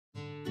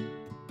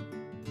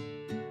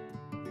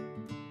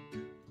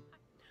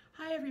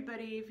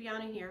everybody,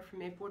 Viana here from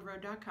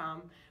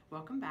maplewoodroad.com.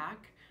 Welcome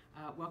back.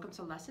 Welcome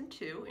to lesson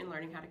 2 in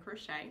learning how to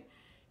crochet.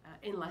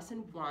 In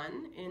lesson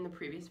 1 in the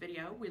previous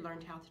video, we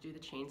learned how to do the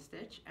chain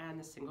stitch and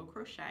the single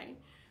crochet,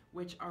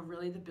 which are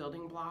really the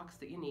building blocks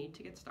that you need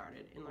to get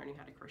started in learning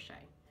how to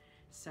crochet.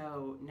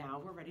 So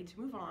now we're ready to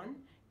move on,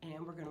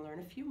 and we're going to learn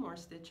a few more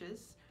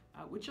stitches,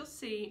 which you'll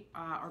see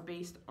are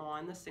based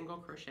on the single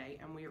crochet,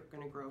 and we're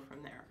going to grow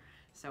from there.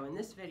 So in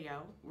this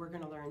video, we're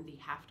going to learn the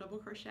half double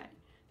crochet,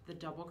 the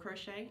double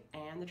crochet,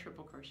 and the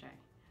triple crochet.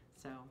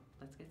 So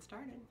let's get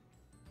started.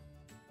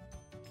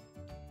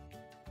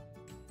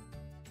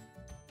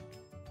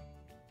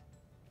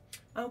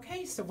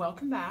 Okay, so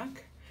welcome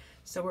back.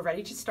 So we're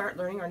ready to start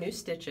learning our new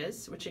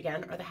stitches, which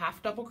again are the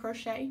half double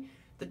crochet,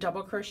 the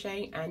double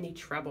crochet, and the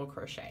treble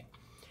crochet.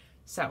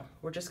 So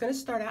we're just going to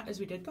start out as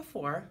we did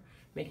before,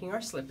 making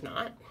our slip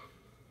knot.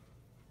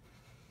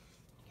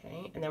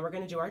 Okay, and then we're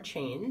going to do our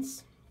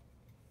chains.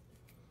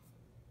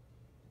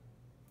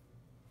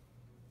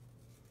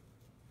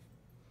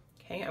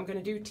 Okay, I'm going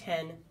to do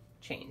 10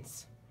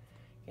 chains.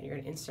 And you're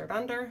going to insert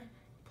under,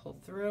 pull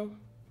through,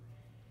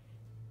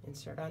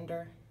 insert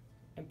under,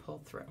 and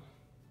pull through.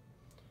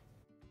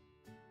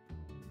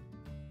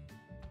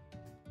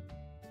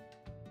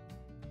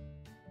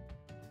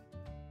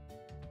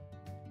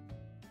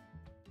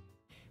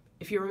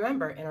 If you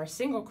remember, in our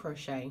single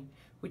crochet,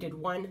 we did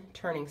 1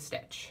 turning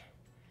stitch.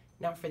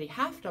 Now for the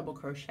half double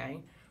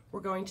crochet, we're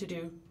going to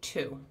do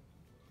 2.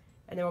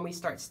 And then when we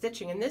start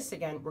stitching in this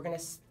again, we're going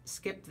to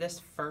skip this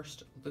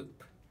first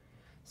loop.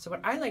 So what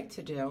I like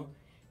to do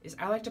is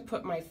I like to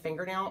put my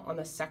fingernail on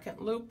the second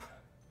loop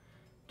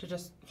to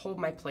just hold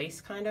my place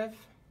kind of.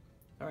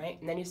 All right,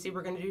 and then you see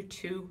we're going to do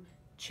 2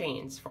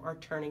 chains for our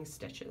turning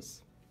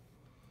stitches.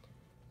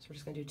 So we're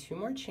just going to do 2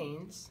 more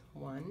chains,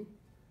 1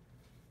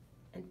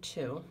 and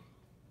 2.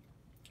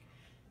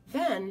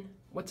 Then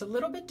what's a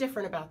little bit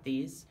different about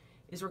these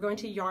is we're going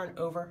to yarn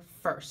over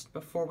first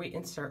before we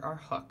insert our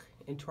hook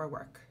into our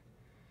work.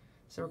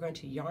 So we're going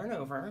to yarn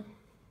over,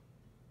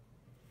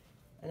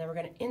 and then we're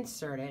going to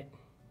insert it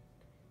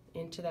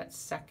into that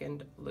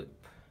second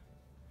loop.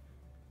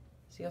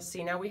 So you'll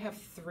see now we have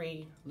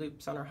 3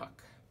 loops on our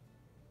hook.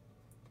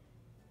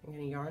 I'm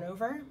going to yarn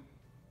over,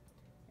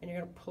 and you're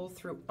going to pull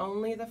through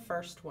only the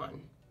first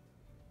one.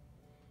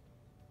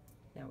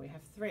 Now we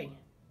have 3.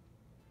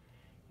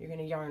 You're going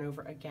to yarn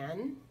over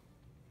again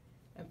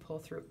and pull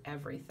through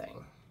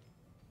everything.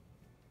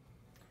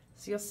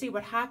 So you'll see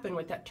what happened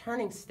with that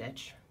turning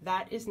stitch.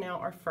 That is now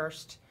our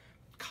first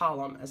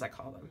column, as I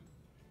call them.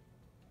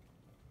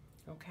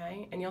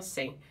 Okay, and you'll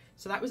see.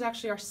 So that was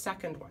actually our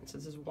second one. So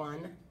this is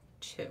 1,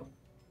 2.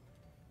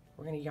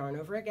 We're going to yarn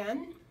over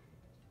again,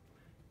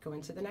 go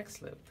into the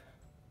next loop.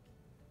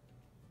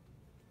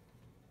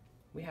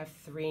 We have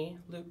 3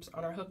 loops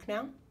on our hook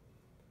now.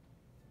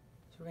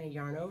 So we're going to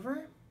yarn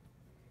over,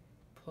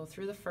 pull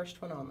through the first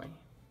one only.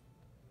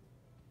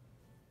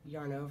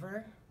 Yarn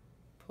over,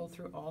 pull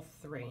through all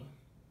 3.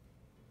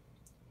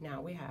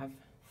 Now we have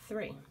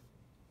 3. You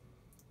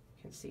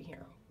can see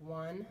here,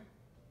 1,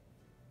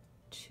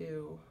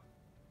 2,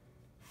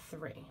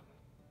 3.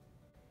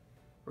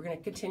 We're going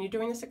to continue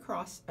doing this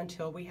across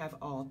until we have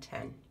all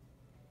 10.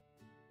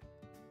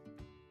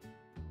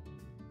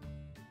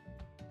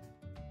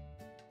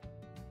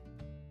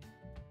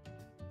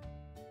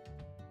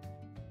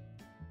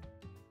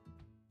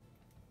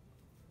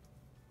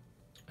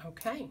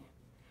 Okay,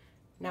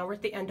 now we're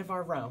at the end of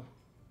our row.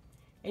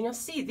 And you'll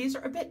see these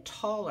are a bit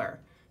taller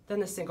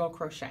than the single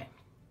crochet.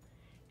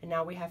 And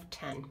now we have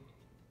 10,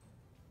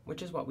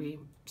 which is what we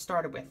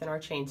started with in our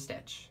chain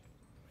stitch.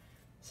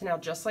 So now,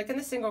 just like in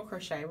the single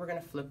crochet, we're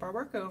going to flip our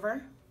work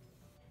over.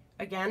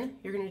 Again,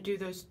 you're going to do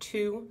those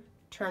 2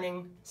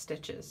 turning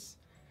stitches.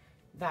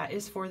 That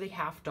is for the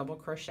half double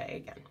crochet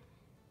again.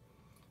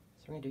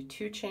 So we're going to do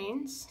 2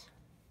 chains.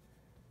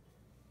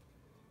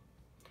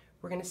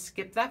 We're going to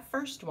skip that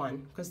first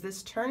one because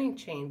this turning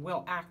chain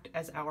will act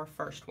as our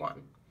first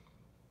one.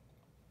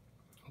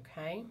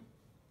 Okay?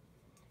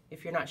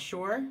 If you're not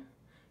sure,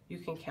 you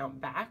can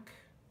count back.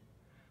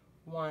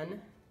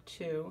 1,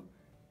 2,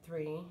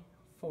 3,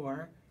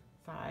 4,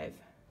 5,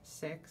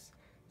 6,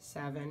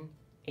 7,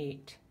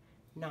 8,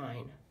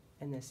 9,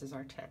 and this is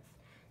our 10th.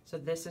 So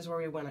this is where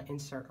we want to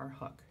insert our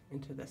hook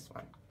into this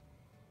one.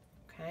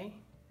 Okay?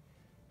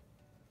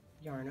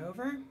 Yarn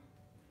over,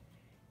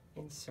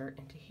 insert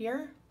into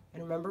here,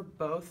 and remember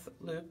both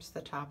loops,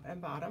 the top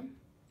and bottom,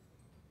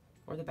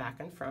 or the back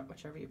and front,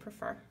 whichever you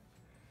prefer.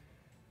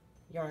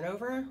 Yarn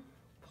over,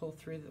 pull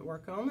through the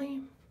work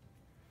only,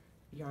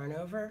 yarn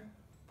over,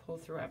 pull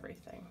through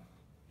everything.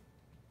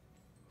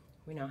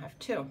 We now have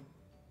 2.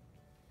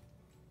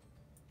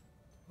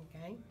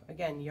 Okay,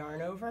 again,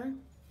 yarn over,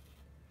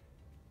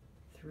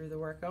 through the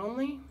work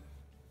only,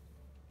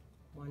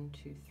 1,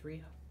 2,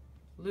 3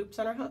 loops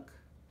on our hook.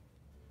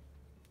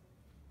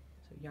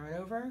 So yarn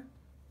over,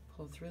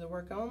 pull through the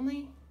work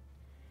only,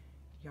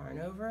 yarn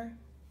over,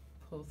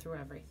 pull through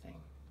everything.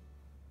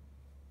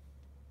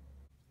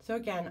 So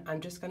again,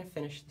 I'm just going to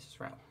finish this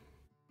row.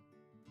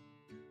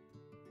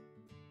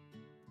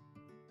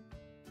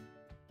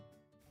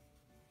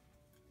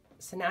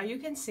 So now you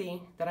can see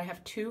that I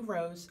have 2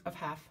 rows of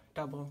half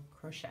double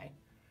crochet.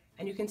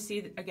 And you can see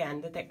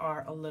again that they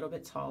are a little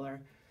bit taller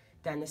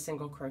than the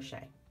single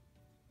crochet.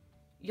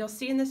 You'll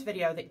see in this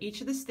video that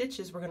each of the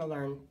stitches we're going to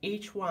learn,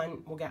 each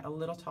one will get a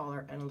little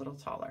taller and a little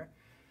taller.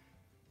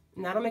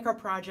 And that'll make our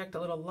project a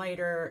little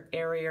lighter,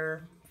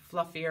 airier,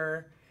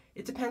 fluffier.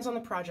 It depends on the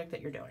project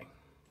that you're doing.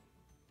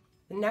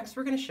 And next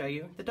we're going to show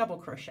you the double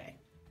crochet.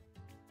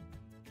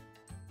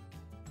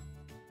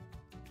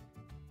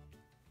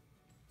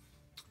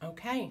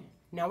 Okay,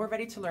 now we're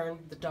ready to learn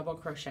the double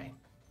crochet.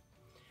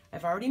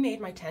 I've already made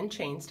my 10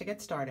 chains to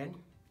get started.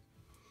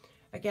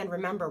 Again,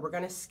 remember, we're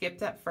going to skip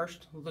that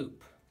first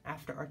loop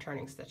after our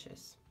turning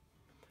stitches.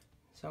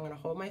 So I'm going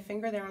to hold my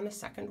finger there on the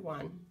second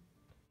one.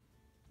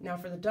 Now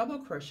for the double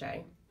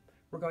crochet,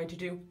 we're going to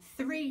do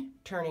 3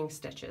 turning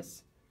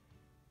stitches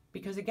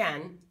because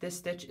again, this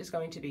stitch is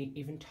going to be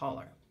even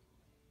taller.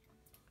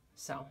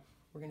 So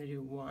we're going to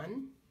do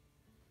 1,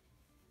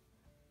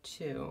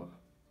 2,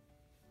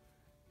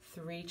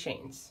 3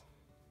 chains.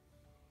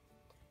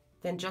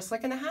 Then just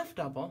like in the half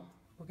double,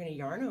 we're going to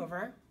yarn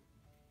over,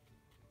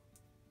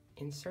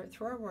 insert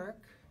through our work,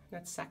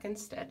 that second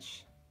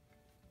stitch.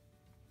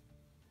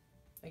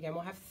 Again,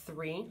 we'll have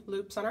 3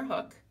 loops on our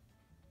hook.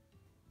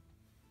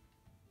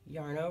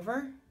 Yarn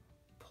over,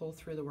 pull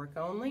through the work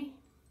only,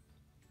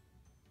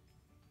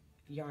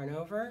 yarn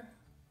over,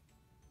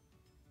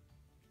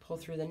 pull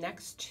through the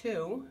next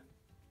 2,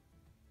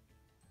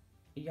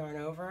 yarn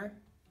over,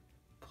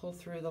 pull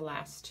through the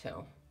last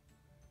 2.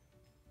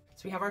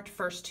 So we have our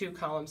first 2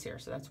 columns here.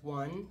 So that's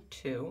 1,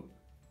 2.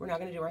 We're now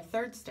going to do our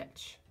third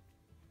stitch.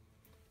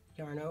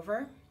 Yarn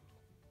over,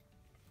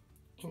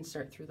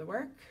 insert through the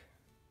work,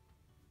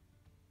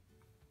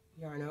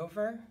 yarn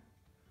over,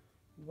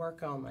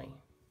 work only.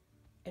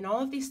 In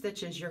all of these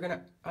stitches, you're going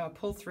to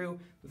pull through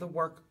the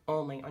work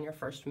only on your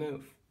first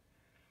move.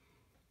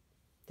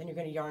 Then you're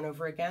going to yarn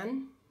over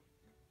again,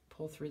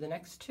 pull through the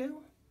next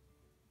 2,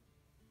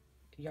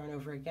 yarn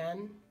over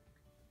again,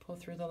 pull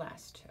through the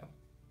last 2.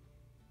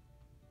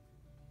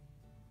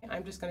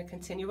 I'm just going to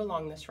continue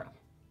along this row.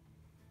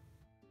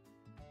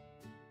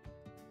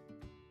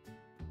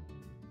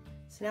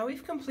 So now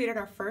we've completed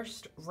our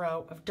first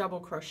row of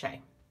double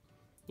crochet.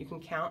 You can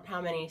count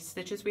how many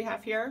stitches we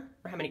have here,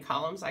 or how many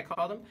columns I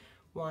call them.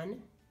 1,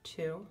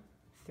 2,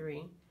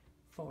 3,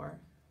 4,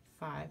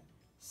 5,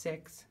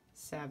 6,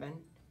 7,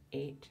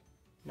 8,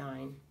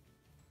 9.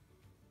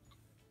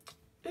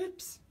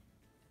 Oops.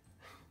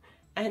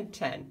 And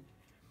 10.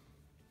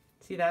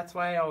 See, that's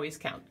why I always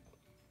count,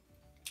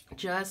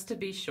 just to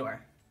be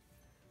sure.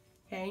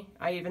 Okay,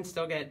 I even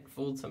still get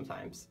fooled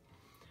sometimes.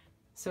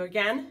 So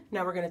again,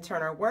 now we're going to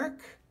turn our work.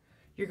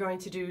 You're going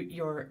to do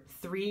your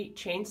 3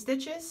 chain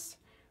stitches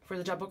for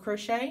the double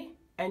crochet,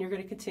 and you're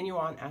going to continue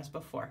on as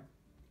before.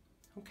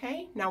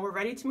 Okay, now we're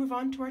ready to move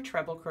on to our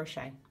treble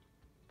crochet.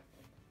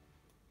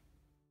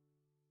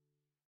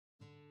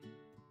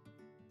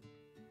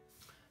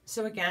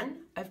 So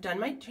again, I've done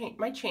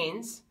my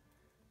chains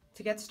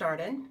to get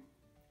started,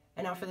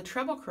 and now for the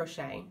treble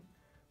crochet,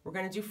 we're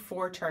going to do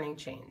 4 turning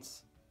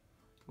chains.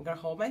 I'm going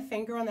to hold my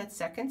finger on that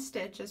second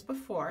stitch as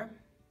before,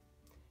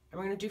 and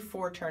we're going to do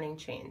 4 turning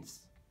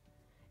chains.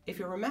 If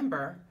you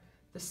remember,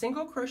 the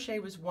single crochet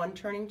was 1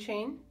 turning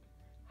chain,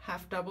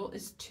 half double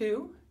is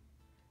 2,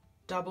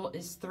 double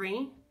is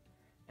 3,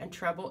 and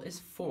treble is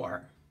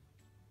 4.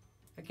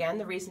 Again,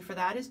 the reason for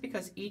that is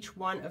because each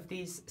one of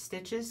these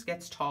stitches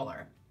gets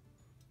taller,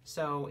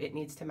 so it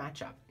needs to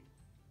match up.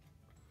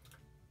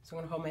 So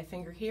I'm going to hold my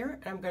finger here,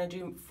 and I'm going to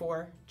do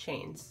 4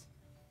 chains.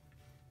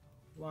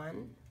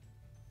 1,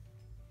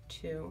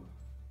 2,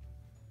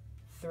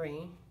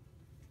 3,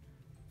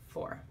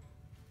 4.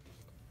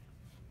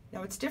 Now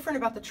what's different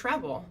about the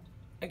treble,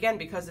 again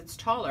because it's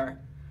taller,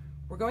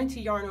 we're going to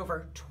yarn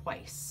over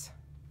twice.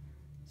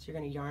 So you're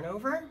going to yarn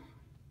over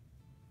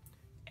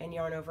and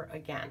yarn over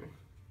again.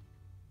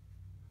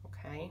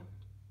 Okay?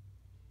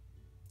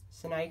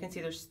 So now you can see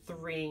there's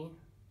 3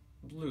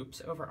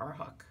 loops over our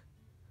hook.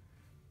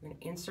 We're going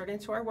to insert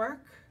into our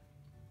work.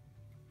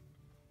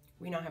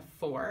 We now have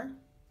 4.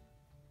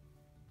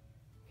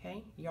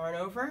 Okay, yarn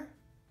over,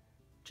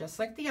 just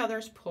like the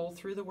others, pull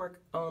through the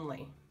work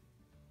only.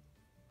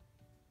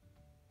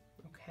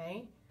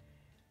 Okay,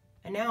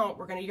 and now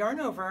we're going to yarn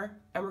over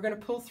and we're going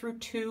to pull through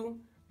 2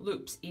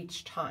 loops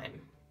each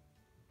time.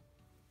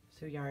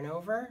 So yarn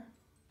over,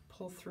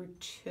 pull through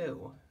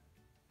 2.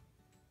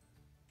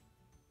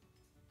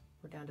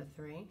 We're down to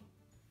 3.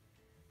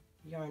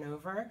 Yarn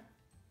over,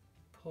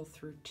 pull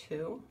through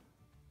 2,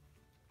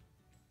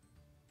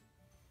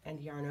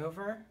 and yarn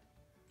over,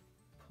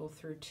 pull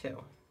through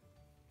 2.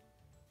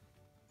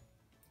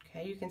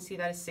 Okay, you can see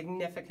that is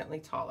significantly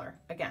taller.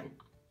 Again,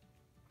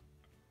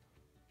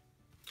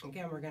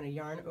 we're going to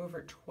yarn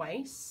over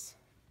twice,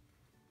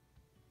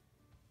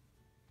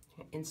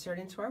 insert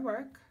into our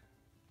work,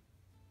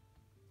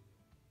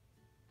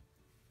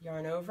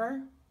 yarn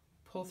over,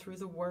 pull through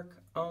the work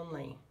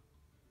only,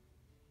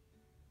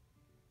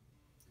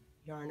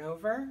 yarn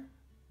over,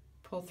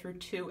 pull through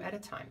 2 at a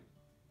time.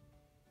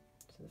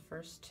 So the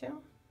first 2,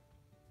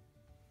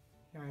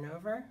 yarn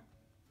over,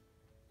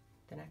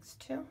 the next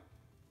 2,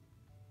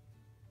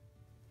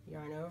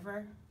 yarn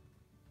over,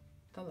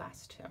 the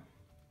last 2.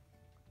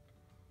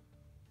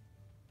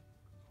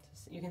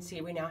 So you can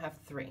see we now have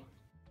 3.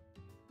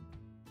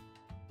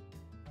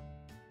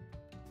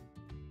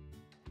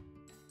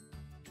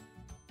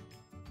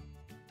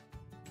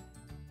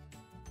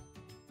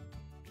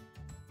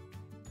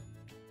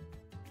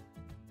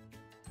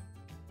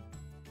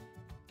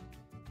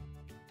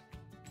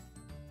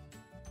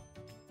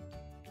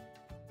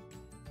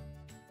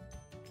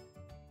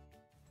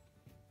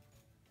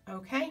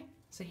 Okay,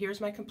 so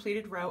here's my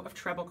completed row of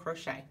treble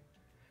crochet.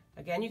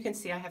 Again, you can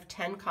see I have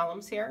 10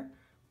 columns here.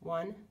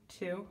 1,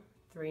 2,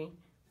 3,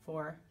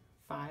 4,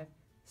 5,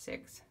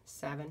 6,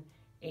 7,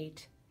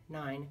 8,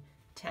 9,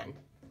 10.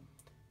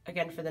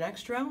 Again, for the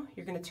next row,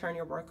 you're going to turn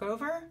your work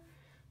over,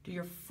 do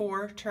your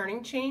 4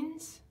 turning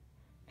chains,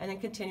 and then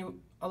continue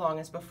along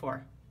as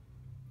before.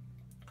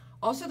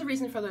 Also, the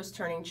reason for those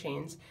turning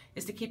chains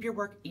is to keep your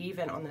work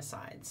even on the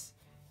sides.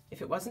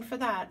 If it wasn't for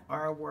that,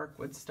 our work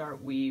would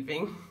start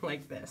weaving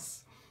like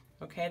this.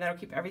 Okay, that'll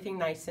keep everything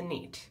nice and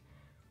neat,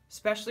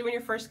 especially when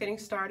you're first getting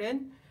started,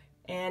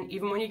 and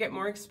even when you get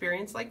more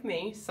experience like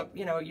me.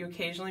 You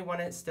occasionally want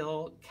to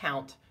still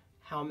count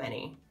how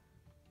many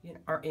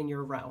are in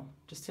your row,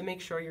 just to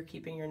make sure you're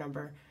keeping your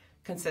number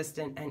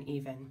consistent and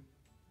even.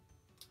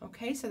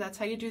 Okay, so that's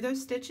how you do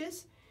those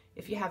stitches.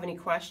 If you have any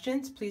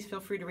questions, please feel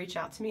free to reach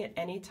out to me at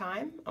any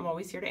time. I'm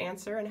always here to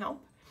answer and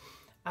help.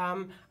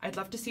 I'd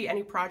love to see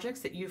any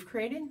projects that you've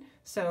created,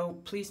 so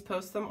please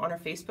post them on our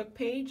Facebook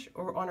page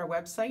or on our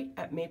website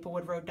at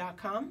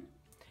maplewoodroad.com.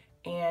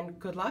 And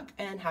good luck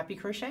and happy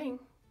crocheting!